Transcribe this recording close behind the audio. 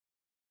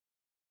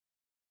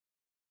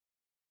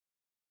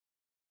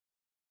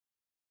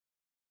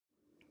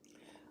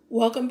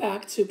Welcome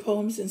back to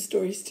Poems and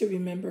Stories to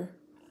Remember.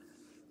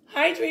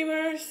 Hi,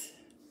 dreamers.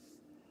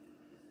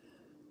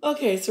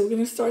 Okay, so we're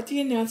going to start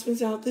the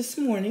announcements out this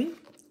morning.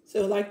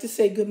 So I'd like to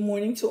say good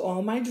morning to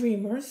all my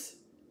dreamers.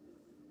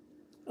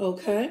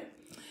 Okay.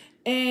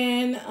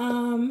 And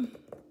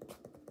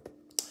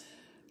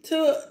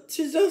to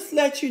just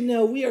let you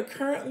know, we are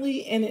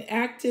currently in an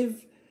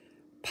active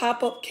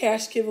pop-up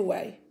cash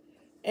giveaway.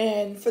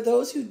 And for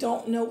those who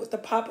don't know what the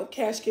pop-up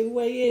cash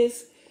giveaway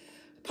is,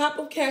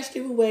 pop-up cash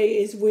giveaway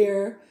is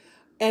where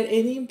at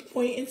any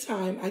point in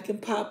time I can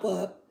pop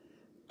up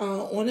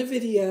on a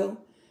video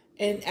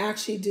and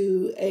actually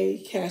do a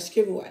cash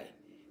giveaway.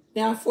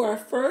 Now for our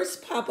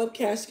first pop-up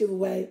cash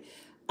giveaway,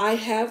 I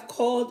have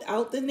called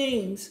out the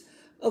names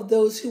of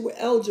those who were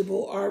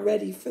eligible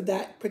already for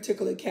that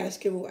particular cash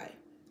giveaway.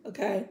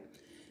 Okay,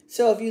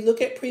 so if you look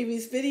at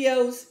previous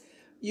videos,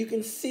 you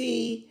can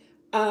see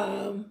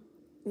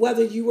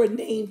whether you were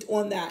named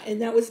on that,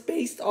 and that was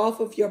based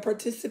off of your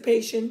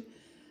participation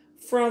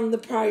from the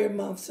prior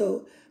month.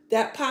 So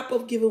that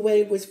pop-up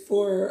giveaway was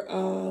for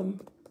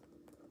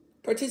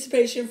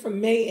participation from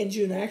May and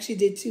June. I actually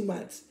did 2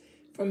 months,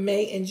 from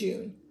May and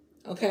June.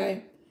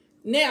 Okay.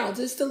 Now,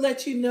 just to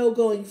let you know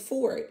going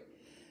forward,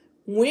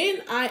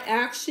 when I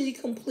actually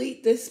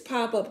complete this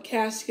pop-up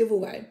cash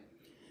giveaway,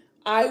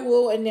 I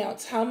will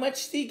announce how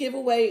much the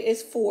giveaway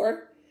is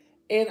for,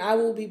 and I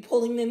will be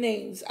pulling the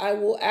names. I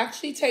will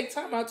actually take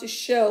time out to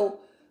show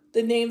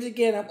the names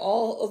again of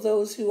all of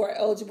those who are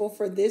eligible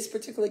for this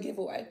particular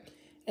giveaway.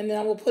 And then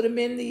I will put them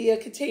in the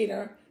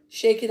container,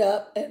 shake it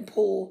up, and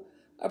pull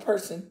a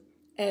person.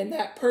 And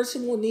that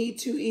person will need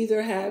to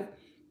either have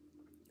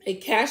a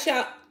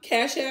Cashapp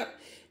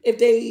if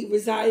they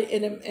reside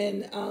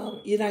in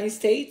United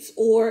States,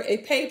 or a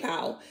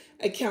PayPal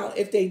account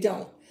if they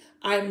don't.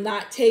 I'm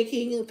not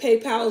taking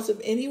PayPals of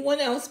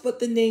anyone else but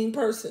the named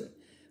person.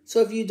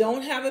 So if you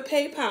don't have a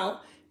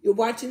PayPal, you're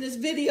watching this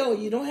video,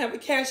 you don't have a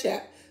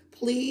Cashapp,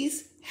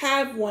 please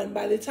have one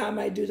by the time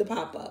I do the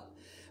pop-up,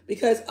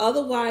 because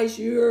otherwise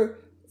you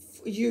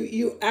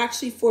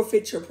actually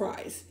forfeit your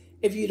prize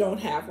if you don't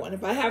have one.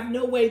 If I have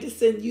no way to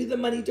send you the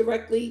money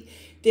directly,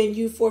 then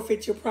you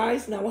forfeit your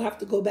prize, and I will have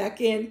to go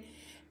back in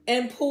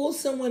and pull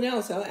someone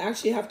else. I'll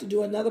actually have to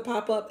do another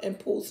pop-up and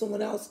pull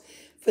someone else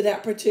for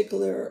that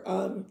particular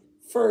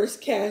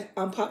first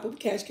pop-up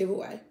cash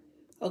giveaway.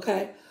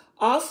 Okay.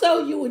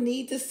 Also, you will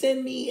need to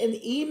send me an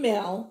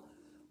email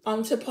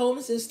to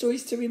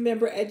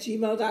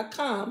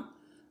PoemsAndStoriesToRemember@gmail.com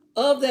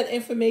of that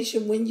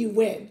information when you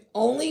win.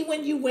 Only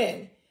when you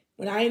win.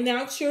 When I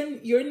announce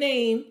your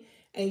name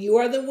and you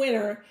are the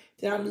winner,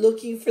 then I'm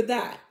looking for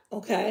that.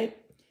 Okay.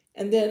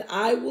 And then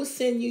I will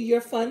send you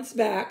your funds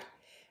back.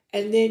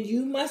 And then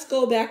you must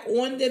go back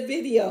on the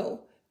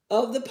video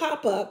of the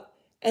pop-up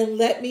and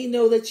let me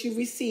know that you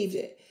received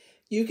it.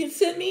 You can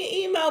send me an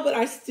email, but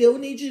I still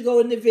need you to go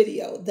in the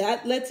video.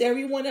 That lets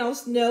everyone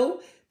else know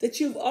that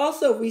you've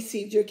also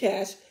received your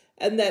cash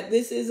and that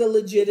this is a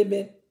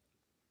legitimate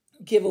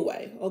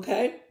giveaway,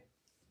 okay?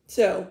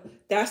 So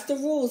that's the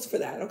rules for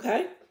that,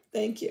 okay?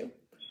 Thank you.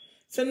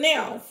 So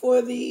now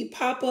for the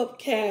pop-up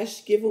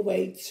cash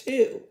giveaway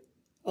 2,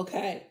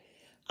 okay?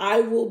 I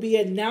will be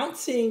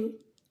announcing,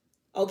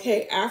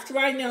 okay, after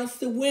I announce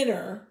the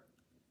winner,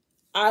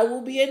 I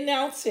will be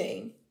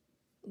announcing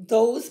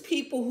those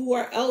people who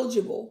are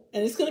eligible,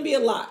 and it's going to be a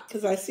lot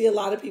because I see a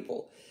lot of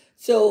people.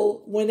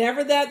 So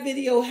whenever that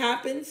video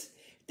happens,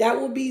 that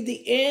will be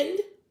the end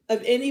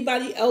of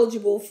anybody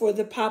eligible for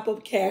the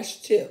pop-up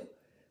cash 2.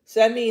 So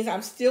that means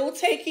I'm still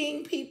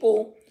taking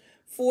people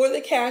for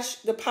the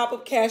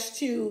pop-up cash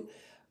 2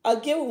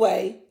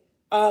 giveaway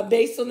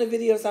based on the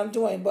videos I'm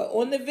doing. But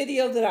on the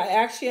video that I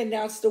actually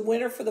announced the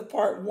winner for the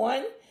part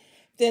 1,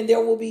 then there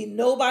will be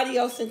nobody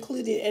else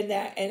included in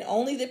that, and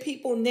only the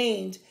people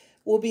named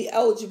will be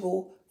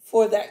eligible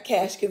for that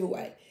cash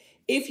giveaway.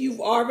 If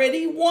you've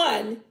already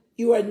won,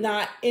 you are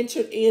not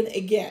entered in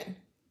again.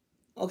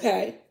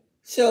 Okay?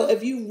 So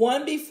if you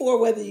won before,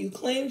 whether you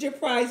claimed your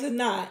prize or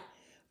not,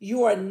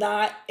 you are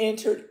not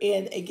entered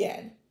in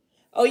again.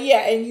 Oh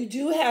yeah, and you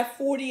do have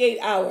 48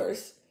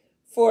 hours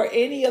for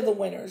any of the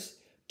winners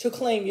to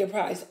claim your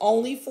prize.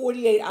 Only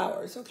 48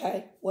 hours,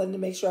 okay? Wanted to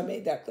make sure I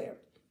made that clear.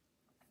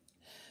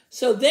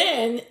 So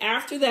then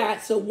after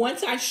that, so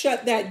once I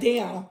shut that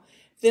down,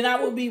 then I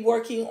will be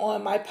working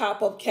on my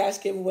pop-up cash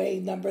giveaway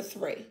number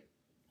 3.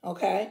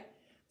 Okay?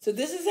 So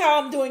this is how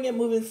I'm doing it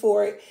moving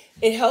forward.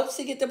 It helps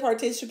to get the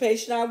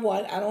participation I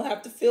want. I don't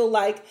have to feel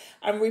like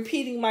I'm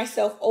repeating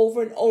myself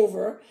over and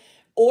over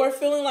or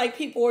feeling like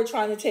people are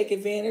trying to take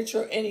advantage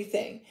or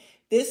anything.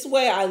 This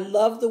way, I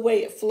love the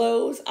way it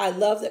flows. I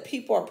love that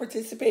people are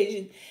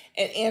participating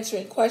and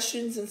answering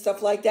questions and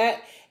stuff like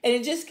that. And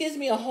it just gives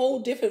me a whole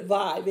different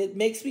vibe. It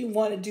makes me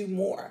want to do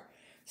more.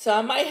 So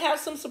I might have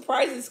some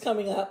surprises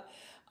coming up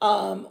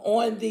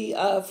on the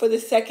for the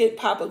second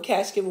pop-up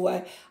cash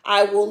giveaway.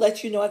 I will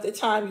let you know at the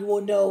time. You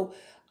will know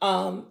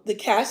the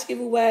cash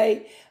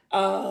giveaway,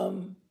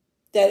 that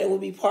it will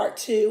be part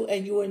 2,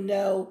 and you will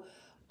know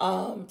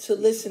to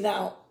listen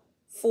out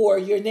for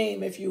your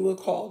name if you were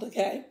called,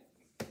 okay?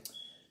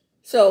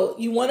 So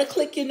you want to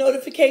click your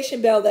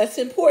notification bell. That's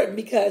important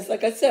because,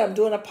 like I said, I'm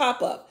doing a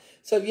pop-up.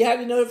 So if you have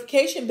your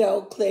notification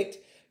bell clicked,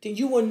 then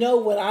you will know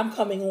when I'm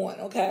coming on,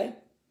 okay?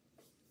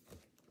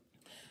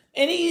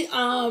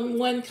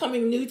 One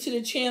coming new to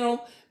the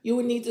channel, you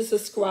would need to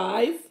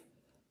subscribe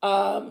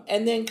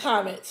and then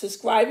comment.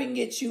 Subscribing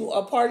gets you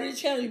a part of the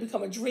channel. You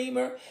become a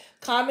dreamer.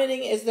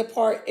 Commenting is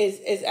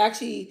is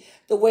actually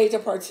the way to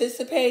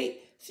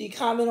participate. So you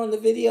comment on the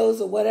videos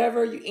or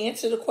whatever. You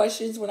answer the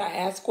questions when I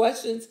ask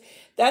questions.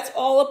 That's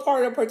all a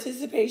part of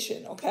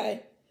participation,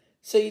 okay?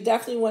 So you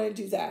definitely want to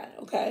do that,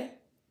 okay?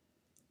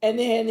 And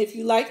then if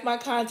you like my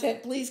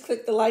content, please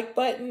click the like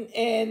button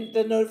and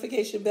the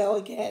notification bell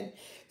again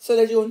so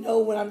that you'll know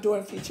when I'm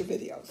doing future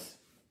videos.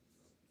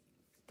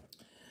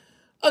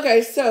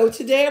 Okay, so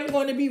today I'm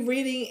going to be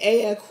reading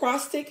an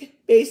acrostic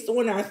based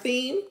on our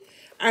theme.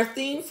 Our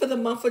theme for the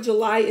month of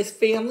July is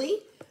family.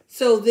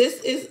 So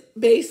this is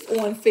based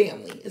on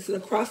family. It's an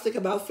acrostic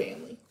about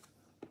family.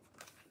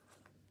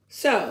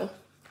 So,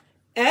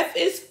 F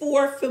is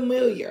for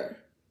familiar.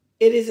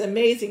 It is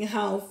amazing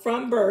how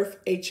from birth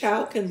a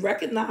child can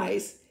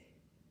recognize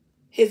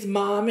his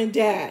mom and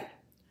dad.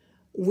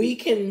 We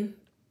can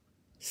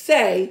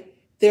say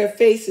their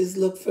faces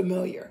look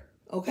familiar,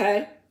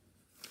 okay?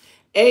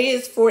 A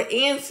is for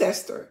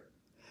ancestor.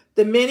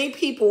 The many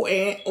people,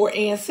 or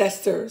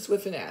ancestors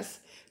with an S,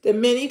 the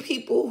many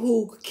people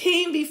who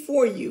came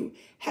before you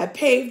have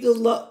paved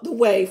the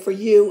way for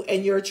you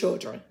and your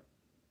children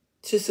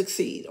to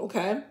succeed,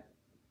 okay?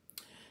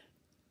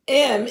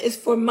 M is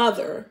for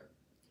mother,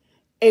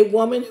 a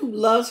woman who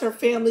loves her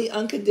family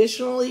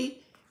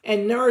unconditionally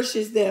and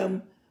nourishes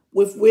them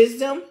with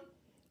wisdom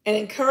and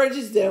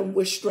encourages them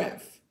with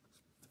strength.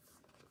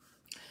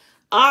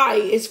 I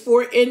is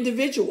for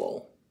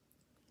individual.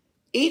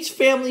 Each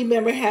family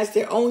member has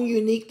their own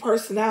unique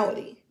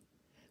personality.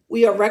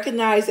 We are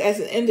recognized as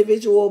an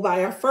individual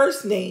by our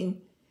first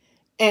name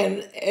and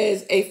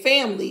as a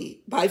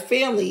family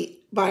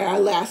by our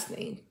last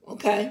name,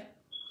 okay?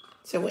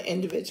 So we're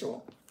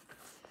individual.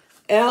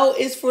 L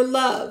is for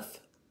love.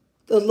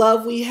 The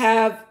love we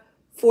have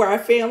for our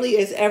family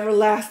is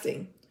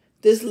everlasting.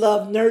 This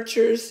love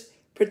nurtures,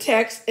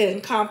 protects, and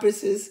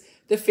encompasses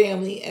the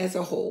family as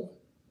a whole.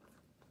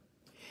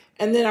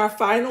 And then our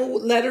final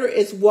letter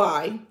is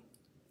Y.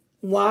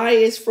 Y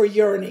is for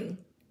yearning.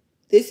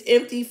 This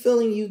empty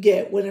feeling you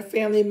get when a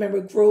family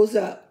member grows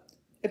up.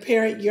 A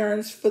parent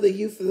yearns for the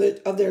youth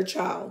of their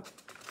child.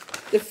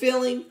 The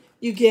feeling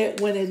you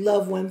get when a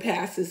loved one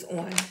passes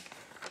on.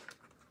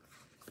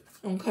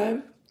 Okay?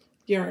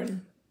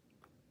 Yearn.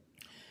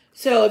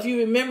 So if you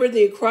remember,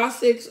 the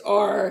acrostics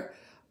are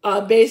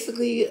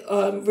basically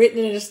written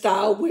in a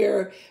style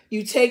where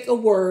you take a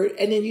word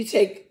and then you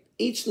take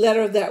each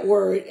letter of that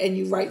word and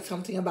you write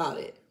something about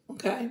it.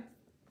 Okay?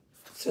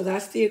 So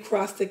that's the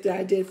acrostic that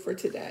I did for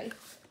today.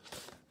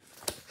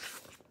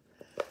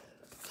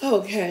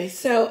 Okay,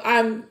 so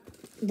I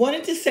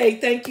wanted to say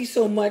thank you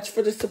so much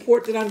for the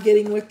support that I'm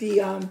getting with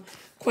the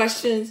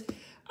questions.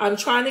 I'm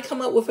trying to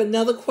come up with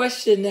another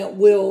question that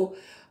will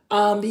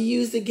be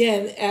used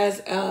again as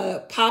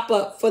a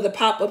pop-up for the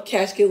pop-up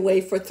cash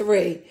giveaway for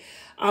 3.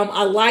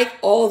 I like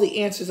all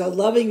the answers. I'm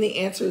loving the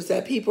answers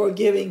that people are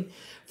giving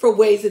for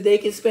ways that they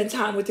can spend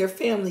time with their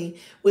family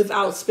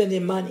without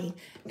spending money.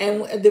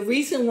 And the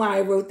reason why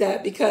I wrote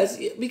that, because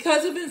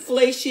of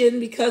inflation,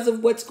 because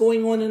of what's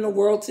going on in the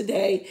world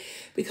today,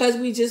 because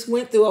we just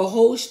went through a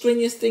whole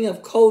strenuous thing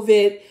of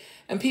COVID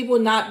and people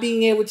not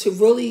being able to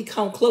really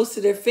come close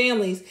to their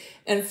families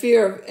and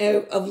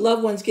fear of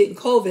loved ones getting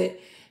COVID.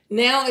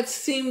 Now it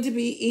seemed to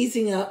be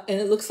easing up and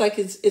it looks like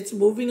it's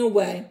moving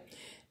away.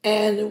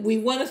 And we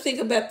want to think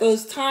about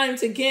those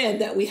times again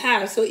that we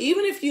have. So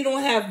even if you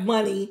don't have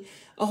money,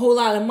 a whole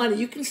lot of money,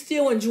 you can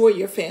still enjoy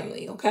your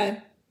family, okay?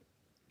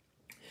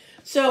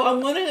 So I'm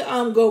going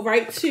to go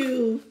right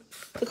to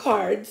the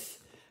cards.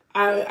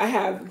 I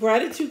have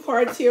gratitude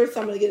cards here,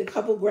 so I'm going to get a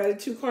couple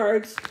gratitude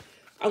cards.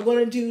 I'm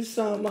going to do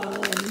some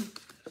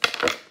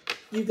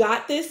you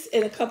got this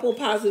and a couple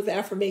positive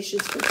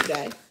affirmations for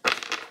today.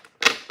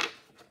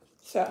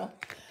 So,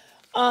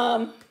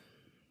 I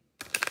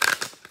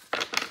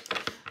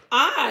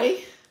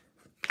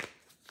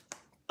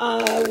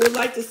would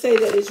like to say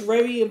that it's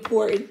very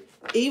important,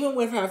 even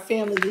with our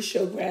family, to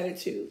show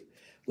gratitude.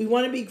 We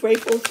want to be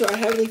grateful to our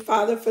Heavenly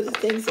Father for the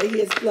things that He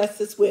has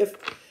blessed us with.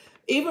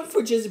 Even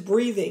for just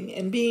breathing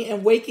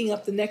and waking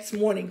up the next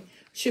morning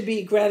should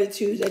be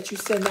gratitude that you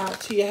send out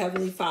to your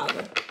Heavenly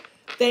Father.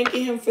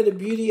 Thanking Him for the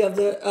beauty of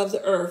the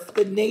earth,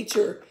 the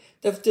nature,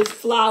 the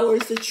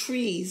flowers, the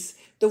trees,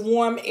 the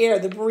warm air,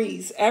 the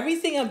breeze.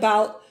 Everything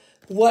about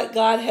what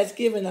God has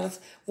given us,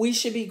 we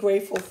should be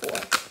grateful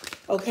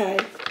for. Okay?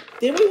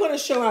 Then we want to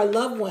show our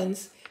loved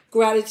ones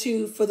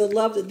gratitude for the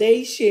love that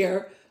they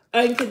share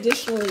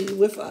unconditionally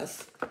with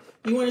us.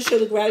 You want to show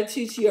the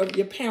gratitude to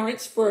your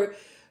parents for,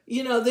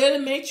 they're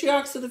the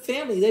matriarchs of the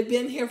family. They've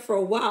been here for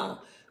a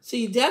while. So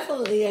you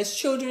definitely, as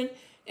children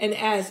and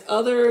as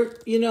other,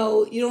 you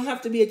don't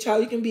have to be a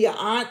child. You can be an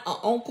aunt, an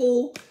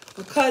uncle,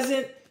 a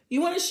cousin. You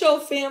want to show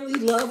family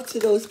love to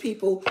those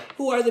people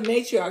who are the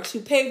matriarchs, who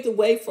paved the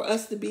way for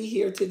us to be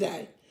here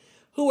today,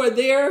 who are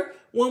there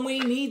when we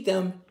need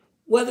them,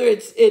 whether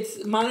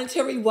it's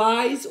monetary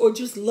wise or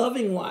just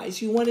loving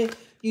wise.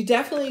 You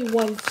definitely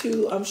want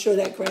to show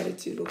that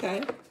gratitude,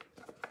 okay?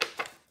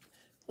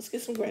 Let's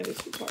get some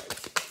gratitude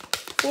cards.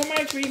 For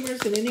my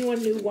dreamers and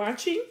anyone new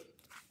watching,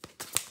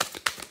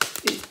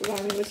 please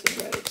provide me with some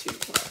gratitude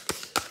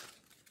cards.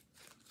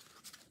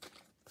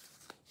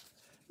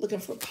 Looking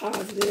for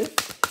positive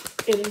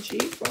energy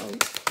from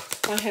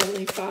my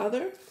Heavenly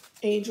Father,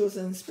 angels,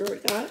 and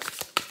spirit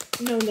guides.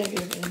 No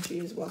negative energy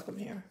is welcome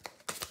here.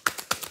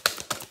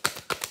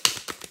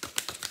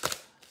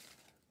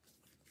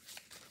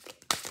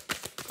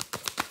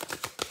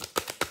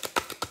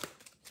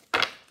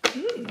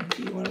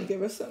 Do you want to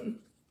give us some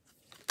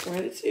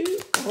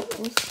gratitude?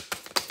 Almost.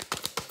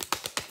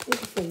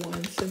 Looking for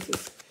one. Since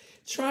it's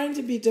trying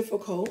to be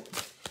difficult,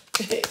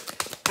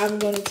 I'm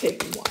going to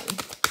take one.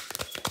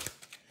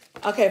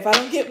 Okay, if I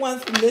don't get one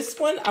from this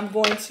one, I'm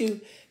going to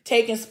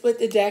take and split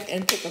the deck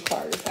and pick a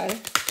card, okay?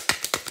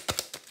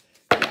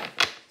 Yeah.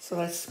 So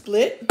let's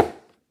split.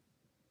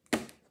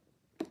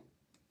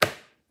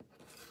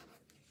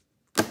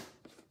 And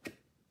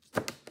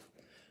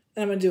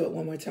I'm going to do it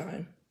one more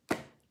time.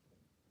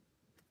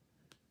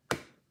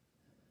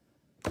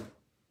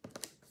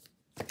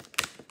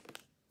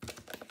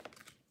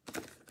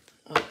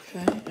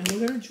 Okay, and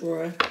we're going to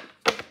draw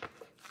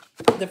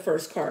the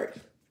first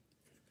card.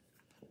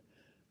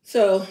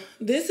 So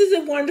this is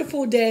a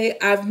wonderful day.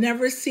 I've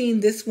never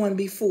seen this one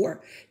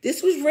before.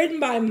 This was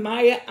written by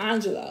Maya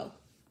Angelou.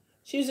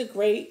 She was a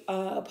great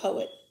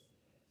poet.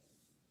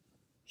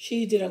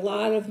 She did a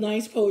lot of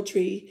nice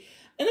poetry.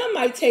 And I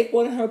might take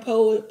one of her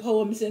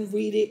poems and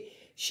read it.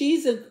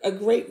 She's a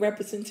great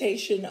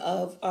representation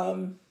of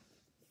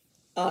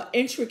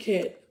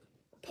intricate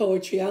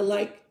poetry. I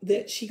like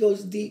that she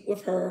goes deep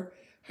with her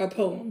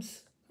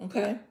poems.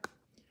 Okay?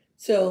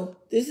 So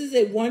this is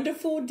a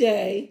wonderful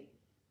day.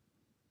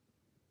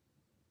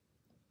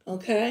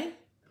 Okay?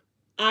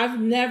 I've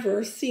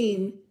never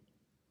seen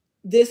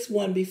this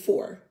one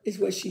before, is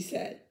what she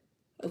said.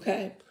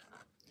 Okay?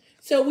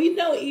 So we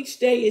know each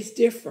day is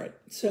different.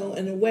 So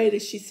in a way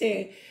that she's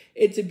saying,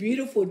 it's a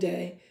beautiful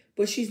day,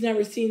 but she's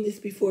never seen this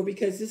before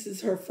because this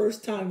is her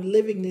first time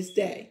living this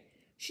day.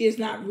 She has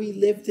not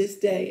relived this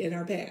day in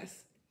her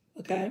past.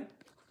 Okay?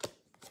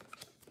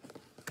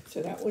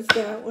 So that was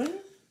that one.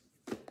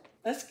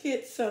 Let's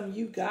get some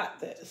You Got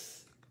This.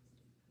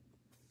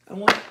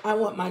 I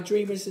want my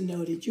dreamers to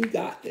know that you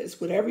got this.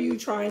 Whatever you're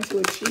trying to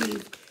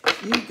achieve,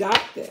 you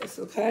got this,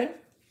 okay?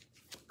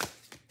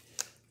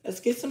 Let's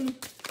get some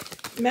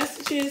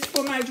messages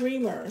for my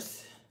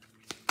dreamers.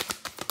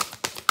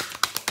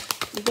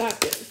 You got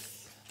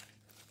this.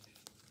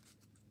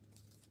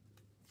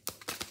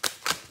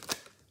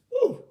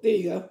 Ooh, there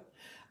you go.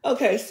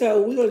 Okay,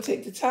 so we're going to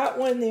take the top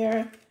one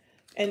there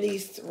and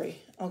these three,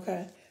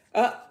 okay?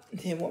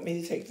 They want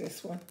me to take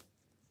this one.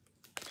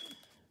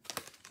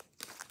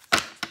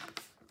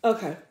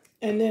 Okay,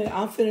 and then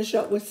I'll finish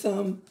up with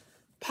some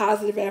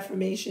positive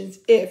affirmations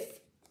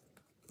if.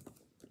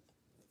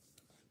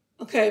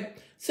 Okay,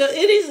 so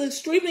it is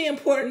extremely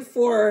important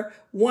for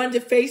one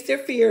to face their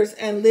fears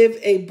and live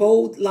a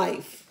bold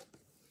life.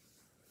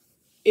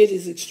 It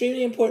is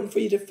extremely important for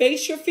you to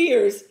face your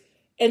fears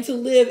and to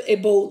live a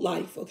bold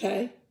life,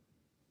 okay?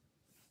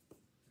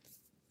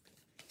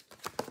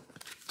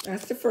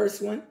 That's the first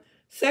one.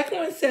 Second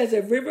one says,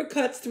 a river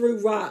cuts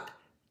through rock,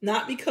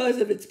 not because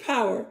of its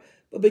power,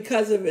 but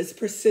because of its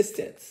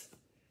persistence.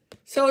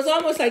 So it's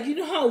almost like, you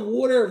know how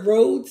water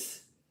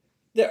erodes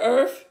the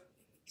earth?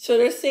 So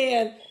they're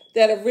saying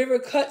that a river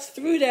cuts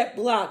through that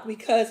block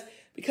because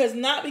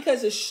not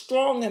because it's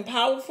strong and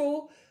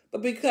powerful,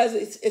 but because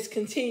it's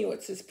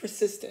continuous, it's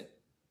persistent.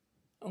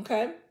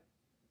 Okay?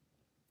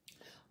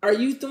 Are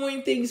you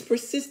doing things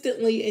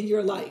persistently in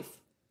your life?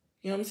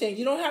 You know what I'm saying?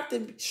 You don't have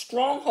to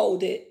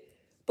stronghold it,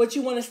 but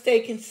you want to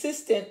stay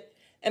consistent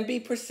and be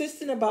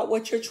persistent about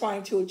what you're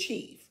trying to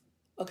achieve.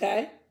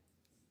 Okay?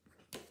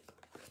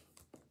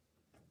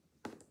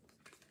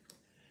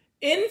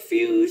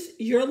 Infuse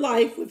your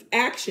life with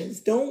actions.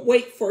 Don't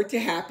wait for it to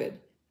happen.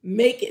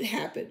 Make it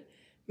happen.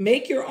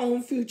 Make your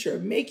own future.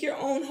 Make your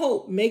own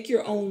hope. Make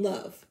your own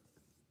love.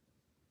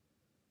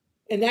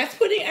 And that's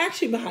putting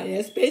action behind it.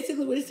 That's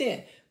basically what it's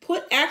saying.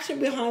 Put action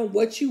behind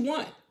what you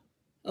want.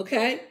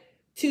 Okay?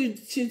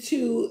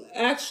 To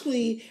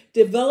actually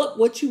develop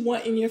what you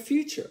want in your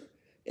future.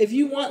 If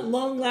you want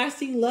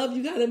long-lasting love,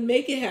 you got to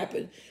make it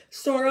happen.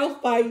 Start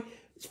off by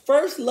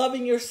first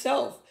loving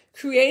yourself,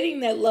 creating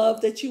that love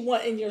that you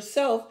want in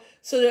yourself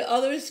so that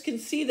others can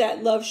see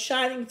that love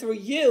shining through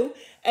you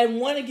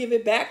and want to give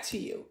it back to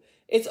you.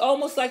 It's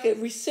almost like it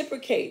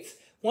reciprocates.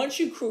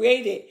 Once you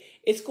create it,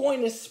 it's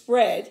going to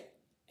spread.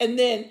 And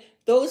then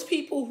those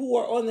people who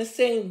are on the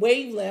same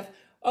wavelength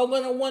are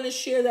going to want to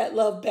share that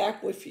love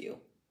back with you.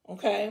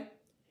 Okay?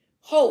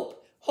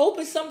 Hope. Hope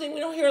is something we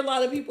don't hear a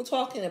lot of people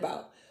talking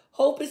about.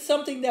 Hope is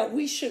something that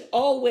we should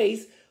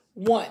always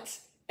want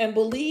and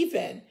believe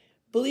in.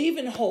 Believe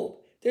in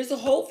hope. There's a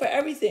hope for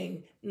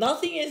everything.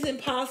 Nothing is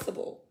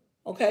impossible.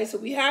 Okay, so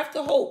we have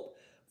to hope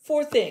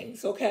for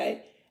things.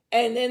 Okay,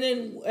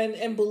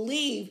 and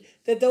believe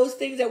that those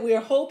things that we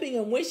are hoping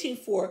and wishing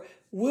for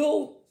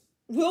will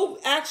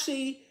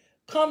actually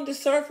come to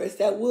surface.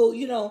 That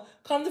will,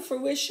 come to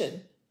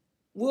fruition.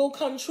 Will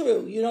come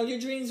true. Your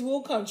dreams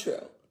will come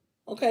true.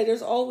 Okay,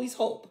 there's always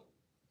hope.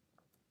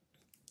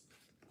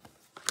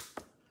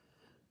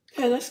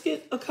 Okay, let's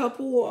get a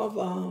couple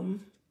of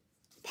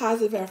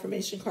positive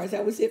affirmation cards.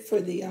 That was it for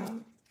the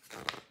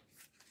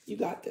you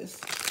got this.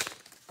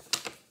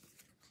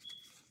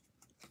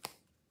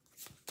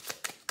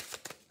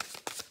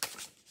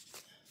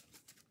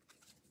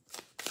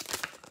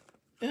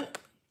 Yeah,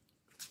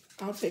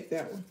 I'll take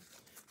that one.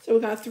 So we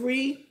got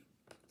 3.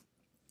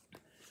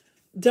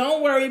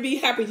 Don't worry, be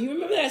happy. Do you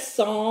remember that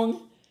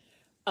song?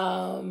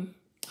 I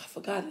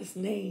forgot his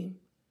name.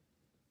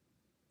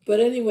 But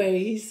anyway,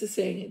 he used to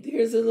sing it.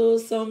 There's a little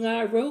song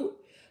I wrote.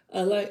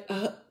 I like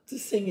to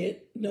sing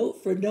it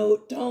note for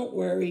note. Don't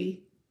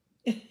worry.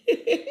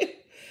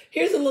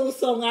 Here's a little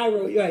song I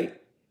wrote.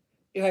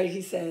 Right,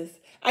 he says.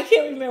 I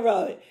can't remember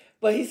all of it.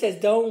 But he says,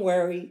 don't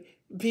worry,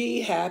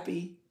 be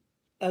happy.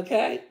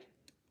 Okay?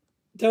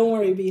 Don't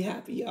worry, be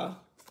happy, y'all.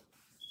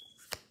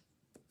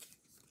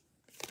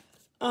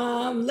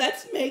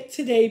 Let's make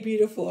today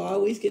beautiful. I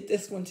always get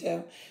this one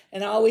too.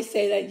 And I always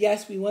say that,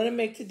 yes, we want to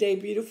make today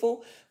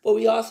beautiful, but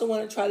we also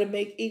want to try to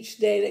make each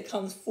day that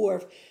comes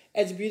forth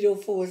as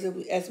beautiful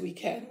as we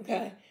can,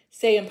 okay?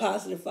 Stay in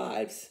positive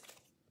vibes.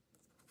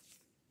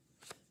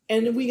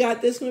 And we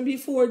got this one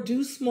before,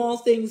 do small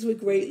things with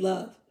great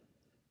love.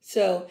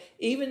 So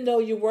even though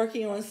you're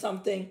working on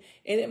something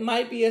and it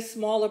might be a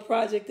smaller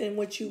project than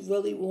what you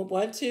really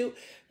want to,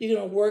 you're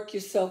going to work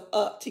yourself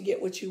up to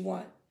get what you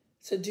want.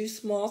 So do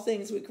small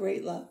things with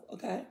great love,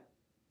 okay?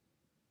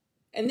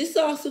 And this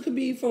also could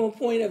be from a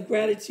point of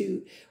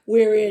gratitude,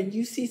 wherein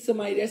you see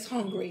somebody that's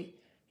hungry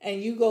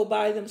and you go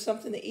buy them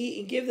something to eat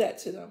and give that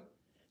to them.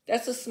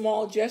 That's a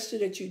small gesture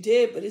that you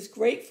did, but it's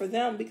great for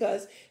them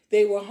because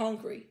they were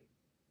hungry,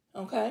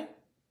 okay?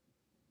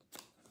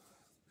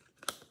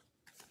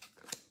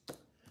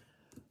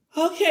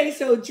 Okay,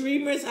 so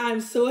dreamers,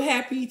 I'm so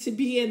happy to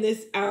be in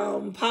this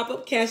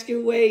pop-up cash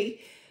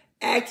giveaway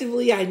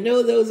actively. I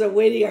know those are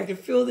waiting. I can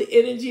feel the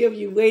energy of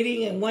you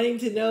waiting and wanting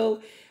to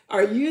know,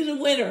 are you the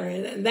winner?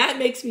 And that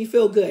makes me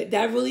feel good.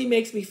 That really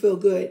makes me feel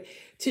good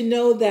to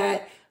know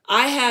that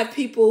I have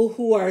people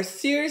who are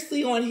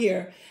seriously on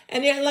here.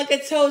 And then, like I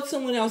told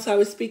someone else I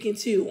was speaking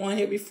to on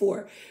here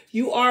before,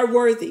 you are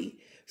worthy.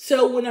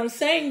 So when I'm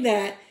saying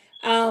that,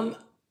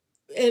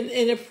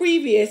 in a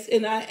previous,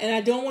 and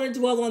I don't want to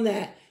dwell on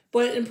that,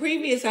 but in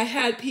previous, I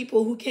had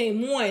people who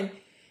came on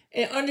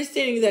and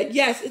understanding that,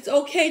 yes, it's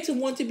okay to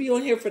want to be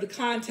on here for the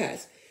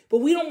contest, but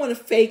we don't want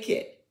to fake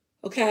it,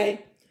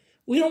 okay?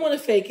 We don't want to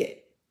fake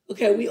it,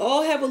 okay? We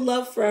all have a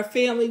love for our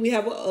family. We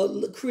have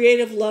a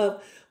creative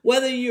love,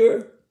 whether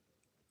you're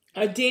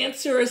a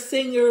dancer, a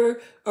singer,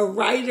 a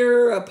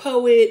writer, a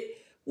poet,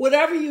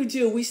 whatever you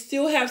do, we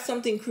still have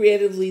something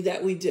creatively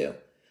that we do.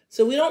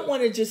 So we don't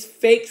want to just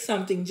fake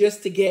something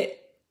just to get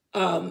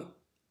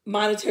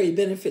monetary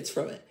benefits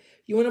from it.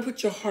 You want to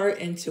put your heart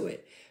into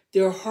it.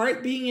 Their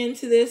heart being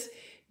into this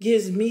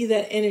gives me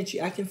that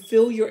energy. I can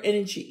feel your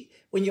energy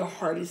when your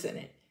heart is in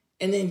it.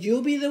 And then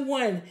you'll be the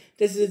one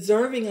that's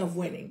deserving of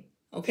winning,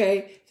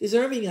 okay?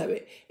 Deserving of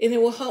it. And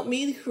it will help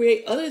me to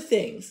create other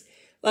things.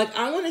 Like,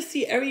 I want to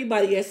see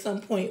everybody at some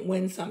point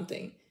win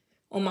something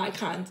on my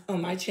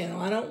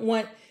channel. I don't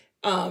want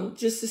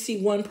just to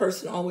see one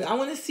person always. I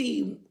want to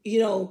see,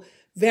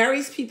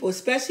 various people,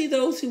 especially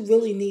those who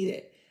really need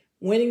it,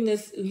 winning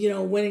this,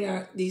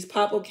 winning these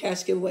pop-up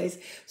cash giveaways.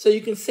 So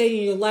you can say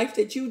in your life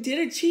that you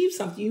did achieve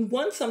something. You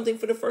won something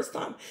for the first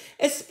time,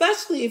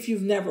 especially if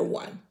you've never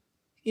won.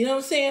 You know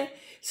what I'm saying?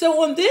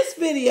 So on this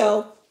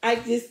video,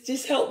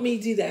 just helped me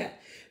do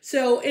that.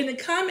 So in the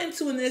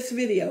comments on this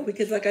video,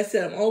 because like I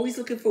said, I'm always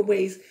looking for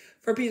ways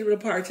for people to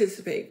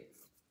participate.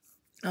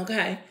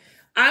 Okay.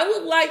 I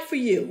would like for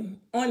you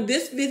on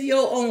this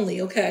video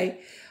only, okay?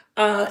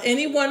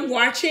 Anyone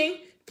watching,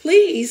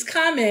 please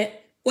comment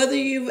whether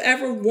you've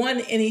ever won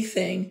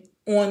anything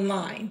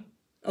online,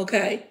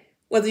 okay?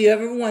 Whether you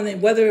ever won it,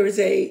 whether it was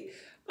a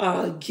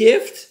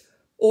gift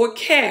or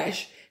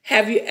cash.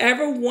 Have you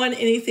ever won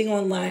anything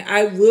online?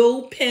 I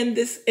will pin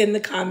this in the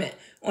comment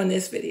on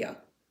this video,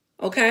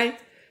 okay?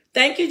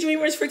 Thank you,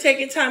 dreamers, for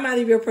taking time out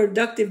of your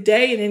productive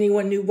day, and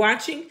anyone new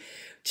watching,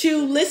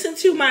 to listen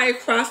to my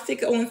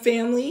acrostic on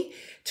family,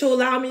 to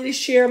allow me to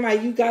share my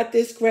You Got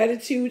This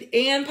gratitude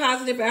and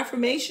positive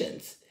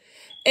affirmations.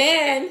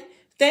 And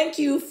thank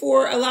you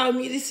for allowing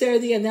me to share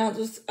the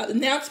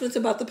announcements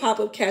about the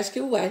pop-up cash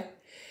giveaway.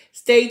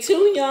 Stay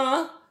tuned,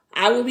 y'all.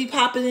 I will be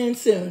popping in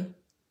soon.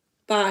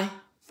 Bye.